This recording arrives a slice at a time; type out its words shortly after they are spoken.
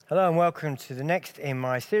Hello and welcome to the next in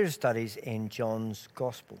my series of studies in John's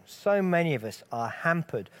Gospel. So many of us are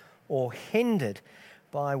hampered or hindered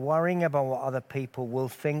by worrying about what other people will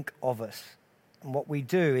think of us. And what we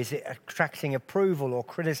do, is it attracting approval or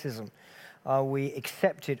criticism? Are we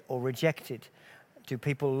accepted or rejected? Do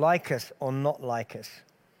people like us or not like us?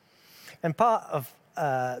 And part of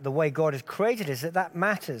the way God has created us, that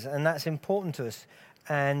matters and that's important to us.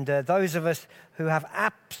 And those of us who have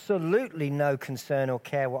absolutely no concern or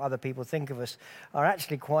care what other people think of us are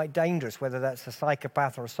actually quite dangerous, whether that's a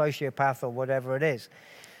psychopath or a sociopath or whatever it is.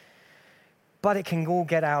 But it can all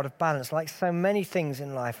get out of balance. Like so many things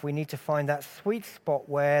in life, we need to find that sweet spot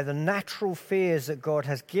where the natural fears that God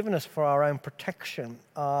has given us for our own protection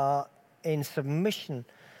are in submission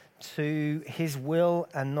to his will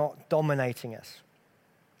and not dominating us.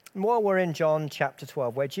 And while we're in John chapter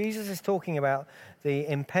 12, where Jesus is talking about the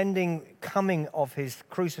impending coming of his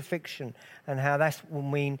crucifixion and how that will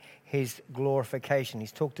mean his glorification.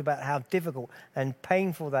 He's talked about how difficult and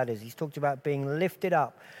painful that is. He's talked about being lifted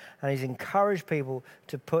up, and he's encouraged people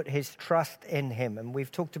to put his trust in him. And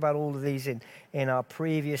we've talked about all of these in our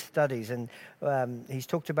previous studies. And he's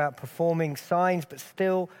talked about performing signs, but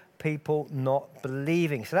still people not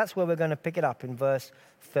believing. So that's where we're going to pick it up in verse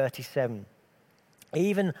 37.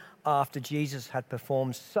 Even after Jesus had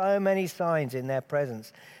performed so many signs in their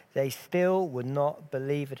presence, they still would not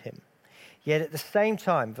believe at him. Yet at the same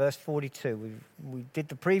time, verse 42, we did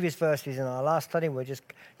the previous verses in our last study, we'll just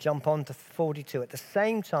jump on to 42. At the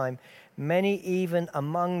same time, many even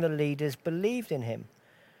among the leaders believed in him.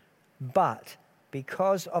 But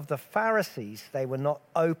because of the Pharisees, they would not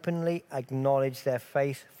openly acknowledge their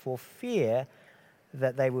faith for fear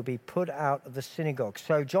that they would be put out of the synagogue.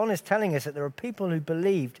 So John is telling us that there are people who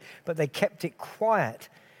believed, but they kept it quiet.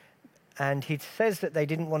 And he says that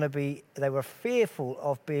they were fearful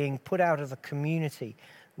of being put out of the community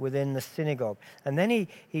within the synagogue. And then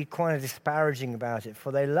he kind of disparaging about it,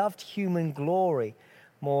 for they loved human glory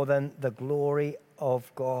more than the glory of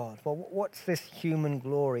God. Well, what's this human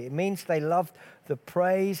glory? It means they loved the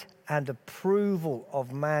praise and approval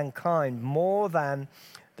of mankind more than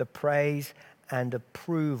the praise and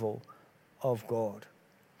approval of God.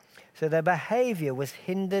 So their behavior was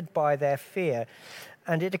hindered by their fear.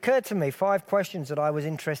 And it occurred to me 5 questions that I was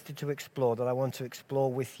interested to explore, that I want to explore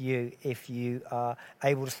with you if you are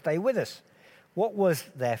able to stay with us. What was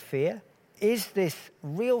their fear? Is this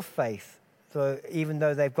real faith? So even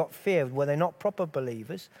though they've got fear, were they not proper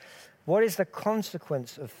believers? What is the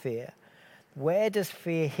consequence of fear? Where does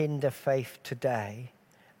fear hinder faith today?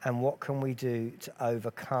 And what can we do to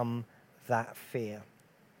overcome that fear?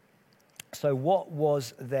 So what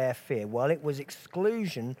was their fear? Well, it was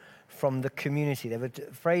exclusion from the community. They were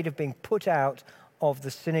afraid of being put out of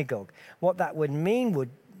the synagogue. What that would mean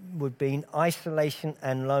would be isolation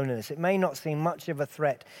and loneliness. It may not seem much of a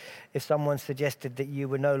threat if someone suggested that you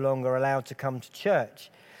were no longer allowed to come to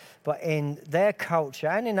church. But in their culture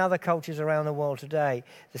and in other cultures around the world today,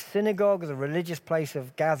 the synagogue, the religious place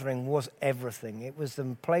of gathering, was everything. It was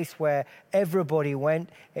the place where everybody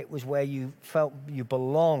went. It was where you felt you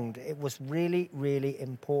belonged. It was really, really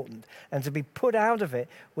important. And to be put out of it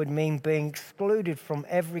would mean being excluded from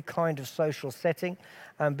every kind of social setting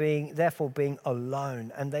and therefore being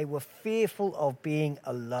alone. And they were fearful of being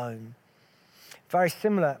alone. Very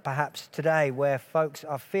similar, perhaps, today, where folks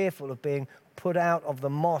are fearful of being put out of the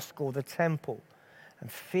mosque or the temple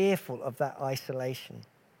and fearful of that isolation.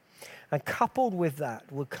 And coupled with that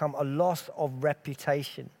would come a loss of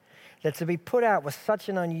reputation. That to be put out was such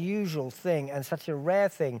an unusual thing and such a rare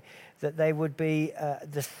thing that they would be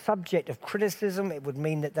the subject of criticism. It would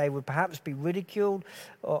mean that they would perhaps be ridiculed,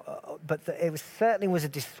 but it certainly was a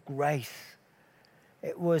disgrace.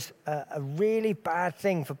 It was a really bad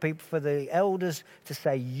thing for the elders to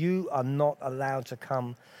say, you are not allowed to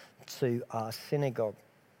come to our synagogue.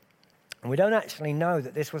 And we don't actually know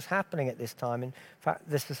that this was happening at this time. In fact,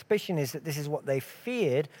 the suspicion is that this is what they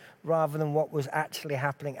feared rather than what was actually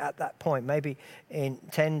happening at that point. Maybe in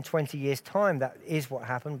 10, 20 years' time, that is what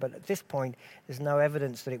happened. But at this point, there's no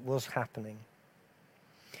evidence that it was happening.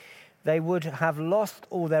 They would have lost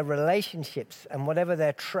all their relationships, and whatever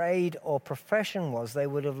their trade or profession was, they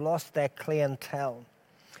would have lost their clientele.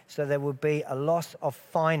 So there would be a loss of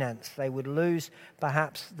finance. They would lose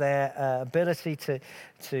perhaps their ability to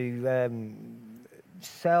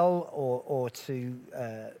sell or to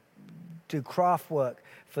do craft work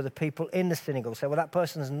for the people in the synagogue. So, well, that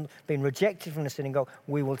person has been rejected from the synagogue.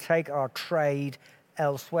 We will take our trade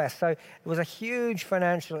elsewhere. So it was a huge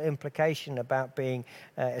financial implication about being,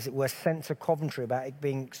 as it were, sent to Coventry, about it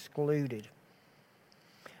being excluded.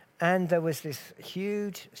 And there was this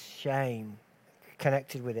huge shame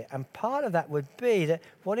connected with it. And part of that would be that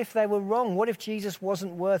what if they were wrong? What if Jesus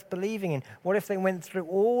wasn't worth believing in? What if they went through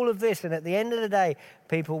all of this and at the end of the day,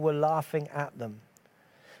 people were laughing at them?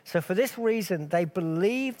 So for this reason, they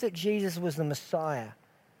believed that Jesus was the Messiah,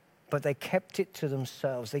 but they kept it to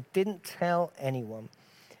themselves. They didn't tell anyone.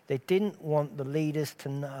 They didn't want the leaders to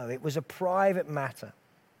know. It was a private matter.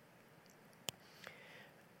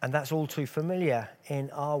 And that's all too familiar in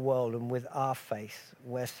our world and with our faith,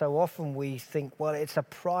 where so often we think, well, it's a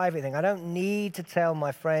private thing. I don't need to tell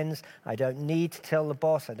my friends. I don't need to tell the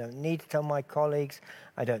boss. I don't need to tell my colleagues.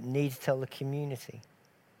 I don't need to tell the community.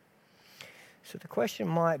 So the question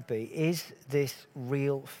might be, is this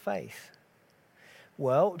real faith?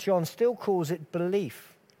 Well, John still calls it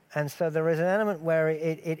belief. And so there is an element where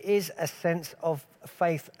it is a sense of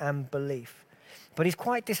faith and belief. But he's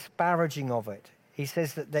quite disparaging of it. He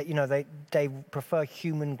says that they prefer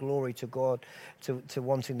human glory to God, to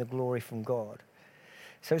wanting the glory from God.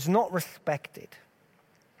 So it's not respected.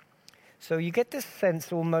 So you get this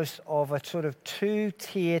sense almost of a sort of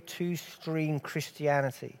two-tier, two-stream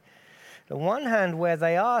Christianity. On the one hand, where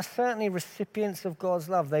they are certainly recipients of God's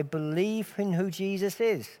love, they believe in who Jesus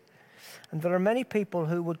is. And there are many people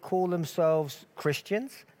who would call themselves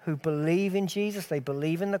Christians, who believe in Jesus, they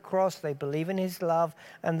believe in the cross, they believe in his love,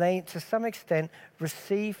 and they, to some extent,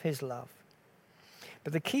 receive his love.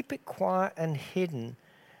 But they keep it quiet and hidden.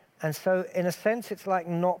 And so, in a sense, it's like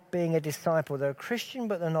not being a disciple. They're a Christian,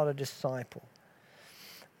 but they're not a disciple.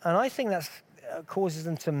 And I think that causes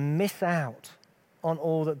them to miss out on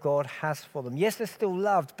all that God has for them. Yes, they're still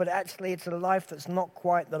loved, but actually it's a life that's not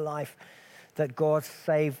quite the life that God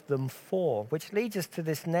saved them for, which leads us to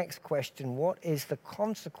this next question. What is the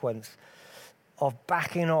consequence of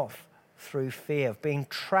backing off through fear, of being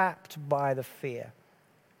trapped by the fear?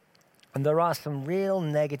 And there are some real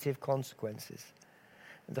negative consequences.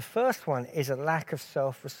 The first one is a lack of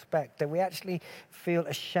self-respect, that we actually feel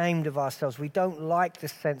ashamed of ourselves. We don't like the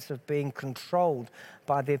sense of being controlled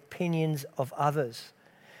by the opinions of others.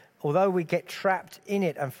 Although we get trapped in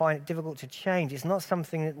it and find it difficult to change, it's not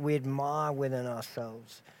something that we admire within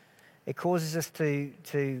ourselves. It causes us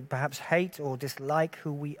to perhaps hate or dislike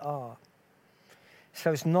who we are.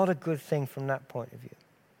 So it's not a good thing from that point of view.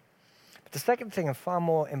 But the second thing, and far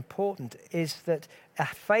more important, is that a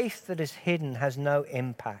faith that is hidden has no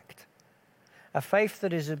impact. A faith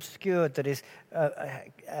that is obscured, that is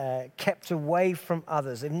kept away from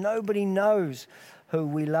others. If nobody knows who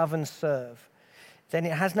we love and serve, then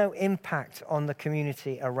it has no impact on the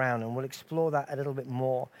community around. And we'll explore that a little bit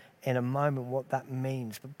more in a moment, what that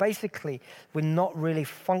means. But basically, we're not really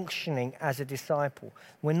functioning as a disciple.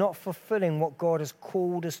 We're not fulfilling what God has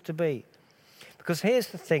called us to be. Because here's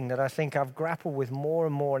the thing that I think I've grappled with more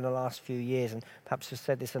and more in the last few years, and perhaps have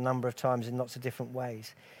said this a number of times in lots of different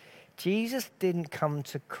ways. Jesus didn't come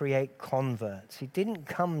to create converts. He didn't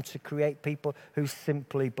come to create people who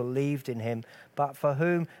simply believed in him, but for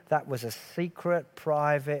whom that was a secret,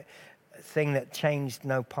 private thing that changed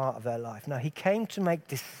no part of their life. No, he came to make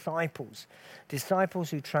disciples, disciples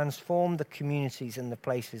who transformed the communities and the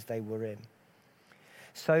places they were in.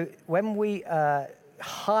 So when we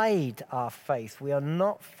hide our faith, we are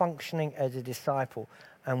not functioning as a disciple,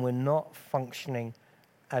 and we're not functioning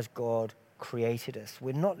as God created us.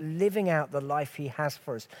 We're not living out the life he has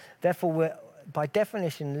for us. Therefore, we're, by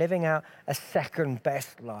definition, living out a second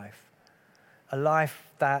best life, a life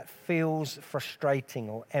that feels frustrating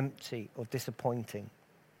or empty or disappointing.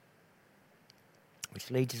 Which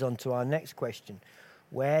leads us on to our next question.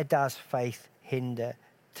 Where does faith hinder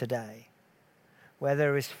today? Where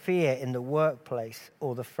there is fear in the workplace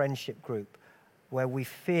or the friendship group, where we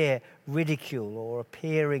fear ridicule or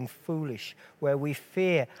appearing foolish, where we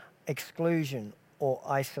fear exclusion or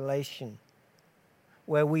isolation,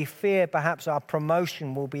 where we fear perhaps our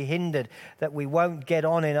promotion will be hindered, that we won't get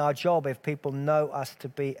on in our job if people know us to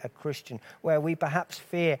be a Christian, where we perhaps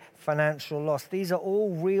fear financial loss. These are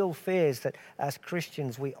all real fears that as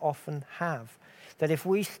Christians we often have. That if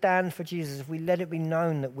we stand for Jesus, if we let it be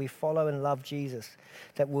known that we follow and love Jesus,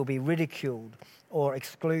 that we'll be ridiculed or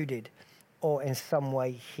excluded or in some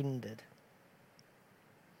way hindered.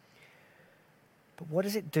 But what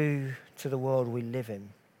does it do to the world we live in?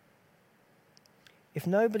 If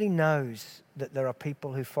nobody knows that there are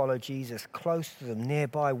people who follow Jesus close to them,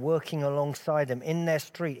 nearby, working alongside them, in their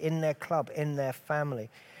street, in their club, in their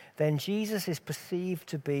family, then Jesus is perceived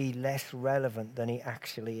to be less relevant than he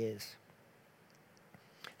actually is.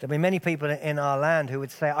 There'll be many people in our land who would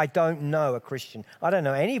say, I don't know a Christian. I don't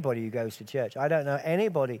know anybody who goes to church. I don't know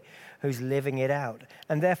anybody who's living it out.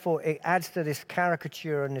 And therefore, it adds to this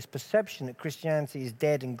caricature and this perception that Christianity is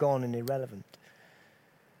dead and gone and irrelevant.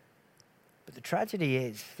 But the tragedy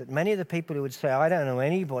is that many of the people who would say, I don't know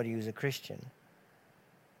anybody who's a Christian,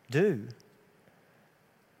 do.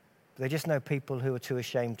 They just know people who are too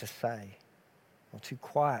ashamed to say or too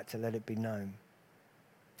quiet to let it be known.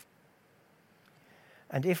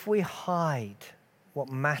 And if we hide what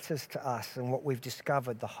matters to us and what we've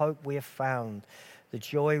discovered, the hope we have found, the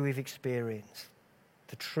joy we've experienced,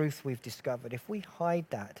 the truth we've discovered, if we hide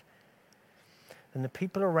that, then the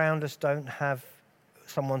people around us don't have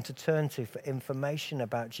someone to turn to for information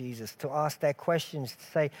about Jesus, to ask their questions,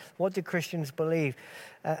 to say, what do Christians believe?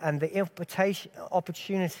 And the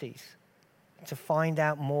opportunities to find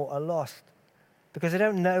out more are lost because they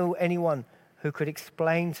don't know anyone who could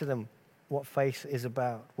explain to them what faith is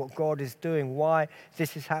about, what God is doing, why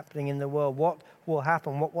this is happening in the world, what will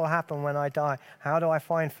happen when I die, how do I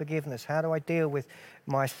find forgiveness, how do I deal with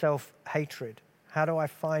my self-hatred, how do I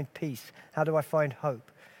find peace, how do I find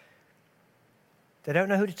hope. They don't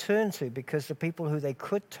know who to turn to because the people who they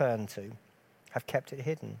could turn to have kept it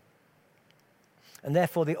hidden. And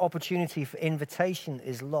therefore the opportunity for invitation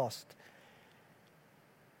is lost.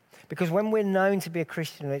 Because when we're known to be a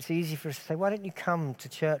Christian, it's easy for us to say, why don't you come to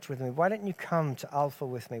church with me? Why don't you come to Alpha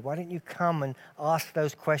with me? Why don't you come and ask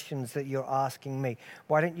those questions that you're asking me?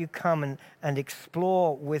 Why don't you come and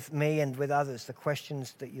explore with me and with others the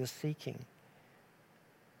questions that you're seeking?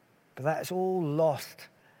 But that is all lost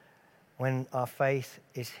when our faith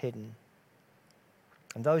is hidden.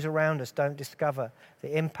 And those around us don't discover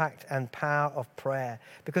the impact and power of prayer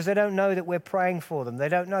because they don't know that we're praying for them. They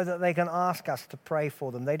don't know that they can ask us to pray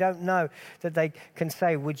for them. They don't know that they can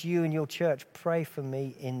say, would you and your church pray for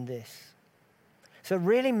me in this? So it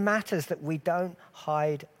really matters that we don't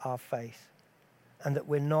hide our faith and that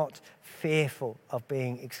we're not fearful of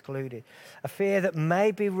being excluded. A fear that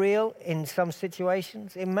may be real in some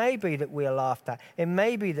situations. It may be that we're laughed at. It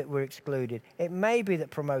may be that we're excluded. It may be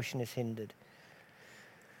that promotion is hindered.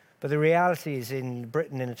 But the reality is in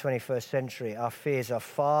Britain in the 21st century, our fears are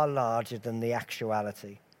far larger than the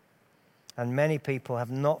actuality. And many people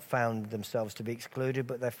have not found themselves to be excluded,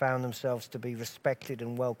 but they've found themselves to be respected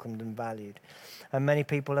and welcomed and valued. And many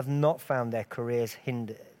people have not found their careers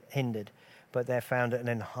hindered, but they've found an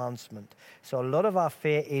enhancement. So a lot of our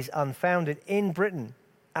fear is unfounded in Britain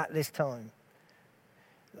at this time.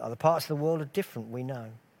 Other parts of the world are different, we know.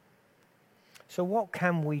 So what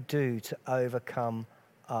can we do to overcome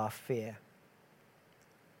our fear?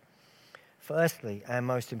 Firstly, and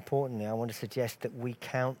most importantly, I want to suggest that we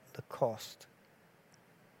count the cost.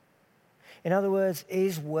 In other words,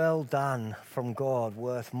 is well done from God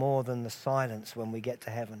worth more than the silence when we get to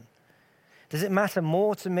heaven? Does it matter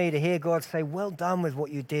more to me to hear God say, well done with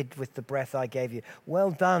what you did with the breath I gave you?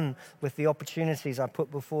 Well done with the opportunities I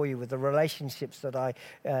put before you, with the relationships that I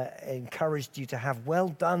encouraged you to have. Well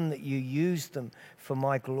done that you used them for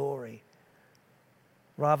my glory.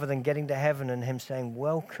 Rather than getting to heaven and him saying,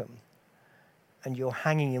 welcome. And you're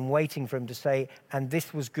hanging and waiting for him to say, and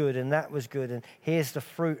this was good and that was good. And here's the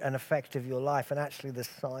fruit and effect of your life. And actually there's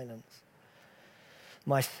silence.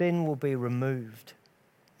 My sin will be removed.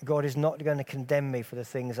 God is not going to condemn me for the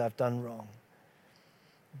things I've done wrong.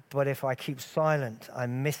 But if I keep silent, I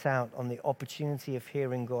miss out on the opportunity of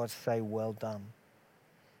hearing God say, well done.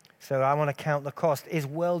 So I want to count the cost. Is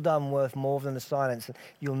well done worth more than the silence? And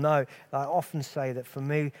you'll know, I often say that for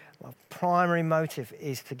me, my primary motive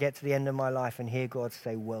is to get to the end of my life and hear God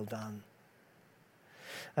say, well done.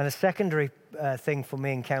 And a secondary thing for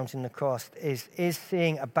me in counting the cost is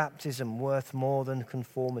seeing a baptism worth more than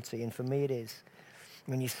conformity? And for me it is.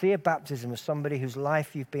 When you see a baptism of somebody whose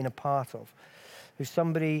life you've been a part of, who's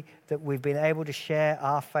somebody that we've been able to share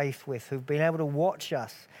our faith with, who've been able to watch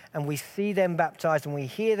us, and we see them baptized and we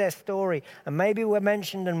hear their story, and maybe we're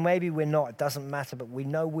mentioned and maybe we're not, it doesn't matter, but we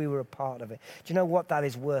know we were a part of it. Do you know what? That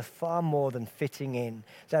is worth far more than fitting in.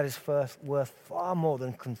 That is worth far more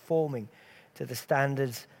than conforming to the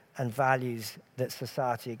standards and values that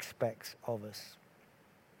society expects of us.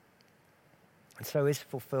 And so is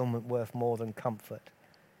fulfillment worth more than comfort?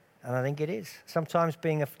 And I think it is. Sometimes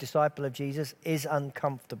being a disciple of Jesus is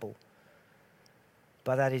uncomfortable.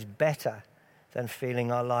 But that is better than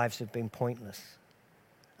feeling our lives have been pointless.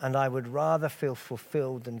 And I would rather feel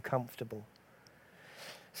fulfilled than comfortable.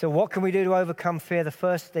 So what can we do to overcome fear? The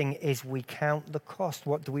first thing is we count the cost.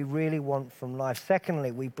 What do we really want from life?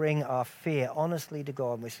 Secondly, we bring our fear honestly to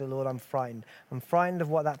God. And we say, Lord, I'm frightened. I'm frightened of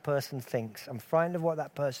what that person thinks. I'm frightened of what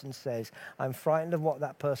that person says. I'm frightened of what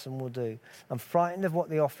that person will do. I'm frightened of what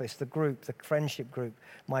the office, the group, the friendship group,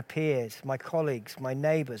 my peers, my colleagues, my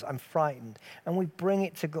neighbors, I'm frightened. And we bring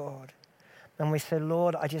it to God. And we say,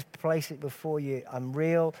 Lord, I just place it before you. I'm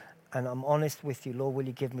real and I'm honest with you. Lord, will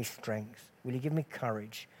you give me strength? Will you give me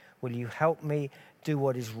courage? Will you help me do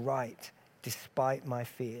what is right despite my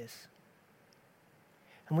fears?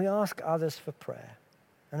 And we ask others for prayer.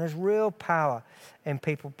 And there's real power in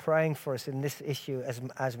people praying for us in this issue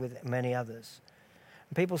as with many others.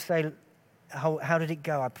 And people say, how did it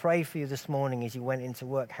go? I prayed for you this morning as you went into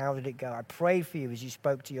work. How did it go? I prayed for you as you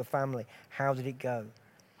spoke to your family. How did it go?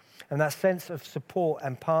 And that sense of support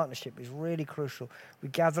and partnership is really crucial. We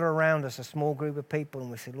gather around us, a small group of people, and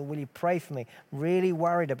we say, Lord, will you pray for me? I'm really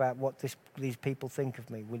worried about what these people think of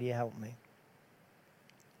me. Will you help me?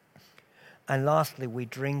 And lastly, we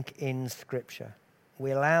drink in Scripture.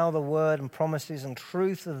 We allow the word and promises and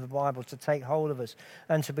truth of the Bible to take hold of us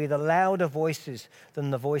and to be the louder voices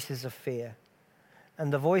than the voices of fear.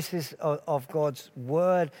 And the voices of God's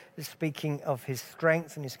word is speaking of his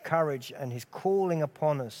strength and his courage and his calling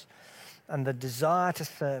upon us and the desire to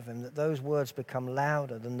serve him, that those words become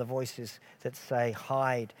louder than the voices that say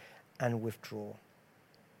hide and withdraw.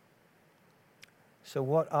 So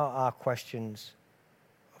what are our questions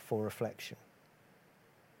for reflection?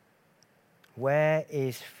 Where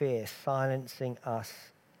is fear silencing us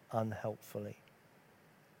unhelpfully?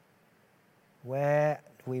 Where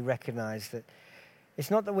do we recognize that it's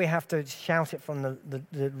not that we have to shout it from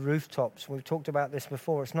the rooftops. We've talked about this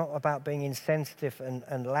before. It's not about being insensitive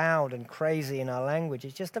and loud and crazy in our language.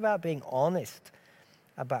 It's just about being honest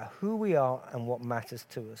about who we are and what matters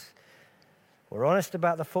to us. We're honest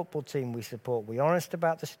about the football team we support. We're honest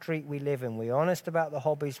about the street we live in. We're honest about the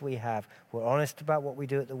hobbies we have. We're honest about what we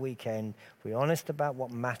do at the weekend. We're honest about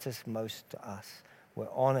what matters most to us. We're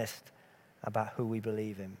honest about who we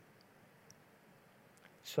believe in.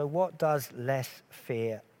 So what does less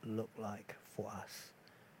fear look like for us?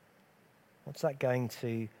 What's that going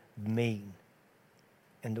to mean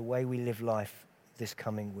in the way we live life this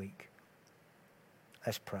coming week?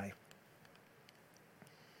 Let's pray.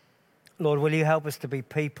 Lord, will you help us to be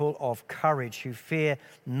people of courage who fear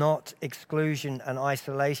not exclusion and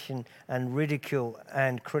isolation and ridicule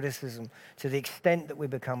and criticism to the extent that we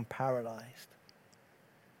become paralyzed.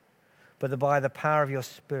 But that by the power of your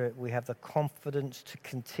Spirit, we have the confidence to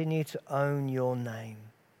continue to own your name,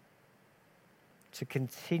 to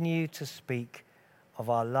continue to speak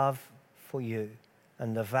of our love for you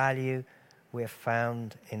and the value we have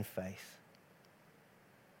found in faith.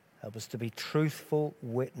 Help us to be truthful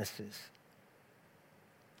witnesses,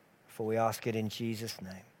 for we ask it in Jesus'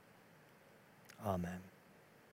 name. Amen.